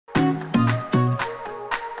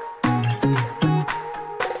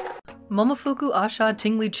Momofuku A-Sha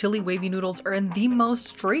Tingly Chili Wavy Noodles are in the most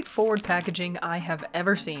straightforward packaging I have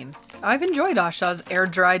ever seen. I've enjoyed A-Sha's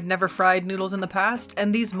air-dried, never-fried noodles in the past,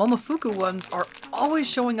 and these Momofuku ones are always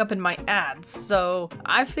showing up in my ads, so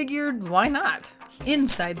I figured why not?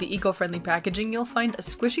 Inside the eco-friendly packaging, you'll find a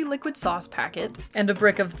squishy liquid sauce packet and a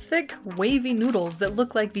brick of thick, wavy noodles that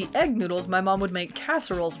look like the egg noodles my mom would make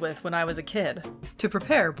casseroles with when I was a kid. To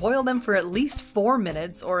prepare, boil them for at least 4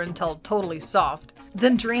 minutes or until totally soft.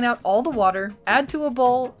 Then drain out all the water, add to a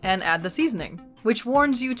bowl, and add the seasoning, which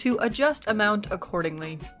warns you to adjust amount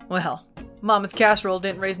accordingly. Well, Mama's casserole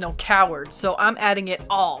didn't raise no cowards, so I'm adding it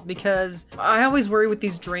all because I always worry with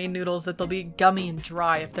these drained noodles that they'll be gummy and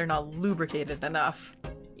dry if they're not lubricated enough.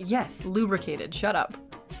 Yes, lubricated, shut up.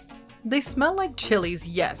 They smell like chilies,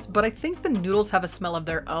 yes, but I think the noodles have a smell of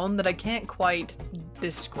their own that I can't quite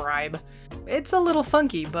describe. It's a little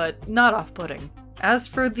funky, but not off-putting. As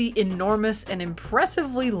for the enormous and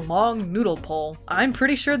impressively long noodle pole, I'm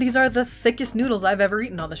pretty sure these are the thickest noodles I've ever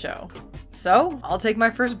eaten on the show. So, I'll take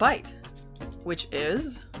my first bite, which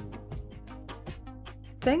is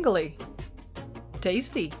tingly.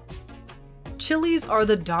 Tasty. Chilies are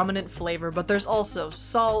the dominant flavor, but there's also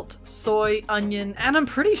salt, soy, onion, and I'm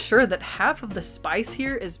pretty sure that half of the spice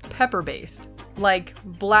here is pepper-based. Like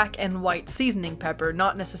black and white seasoning pepper,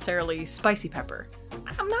 not necessarily spicy pepper.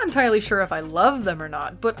 I'm not entirely sure if I love them or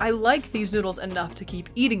not, but I like these noodles enough to keep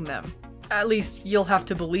eating them. At least you'll have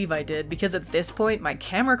to believe I did, because at this point my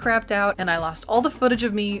camera crapped out and I lost all the footage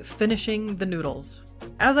of me finishing the noodles.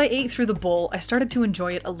 As I ate through the bowl, I started to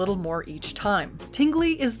enjoy it a little more each time.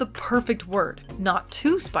 Tingly is the perfect word. Not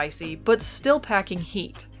too spicy, but still packing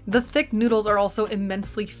heat. The thick noodles are also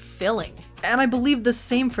immensely filling. And I believe the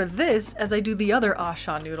same for this as I do the other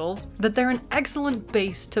A-Sha noodles, that they're an excellent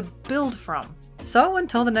base to build from. So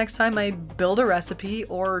until the next time I build a recipe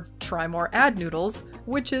or try more ad noodles,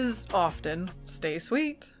 which is often, stay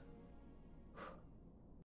sweet.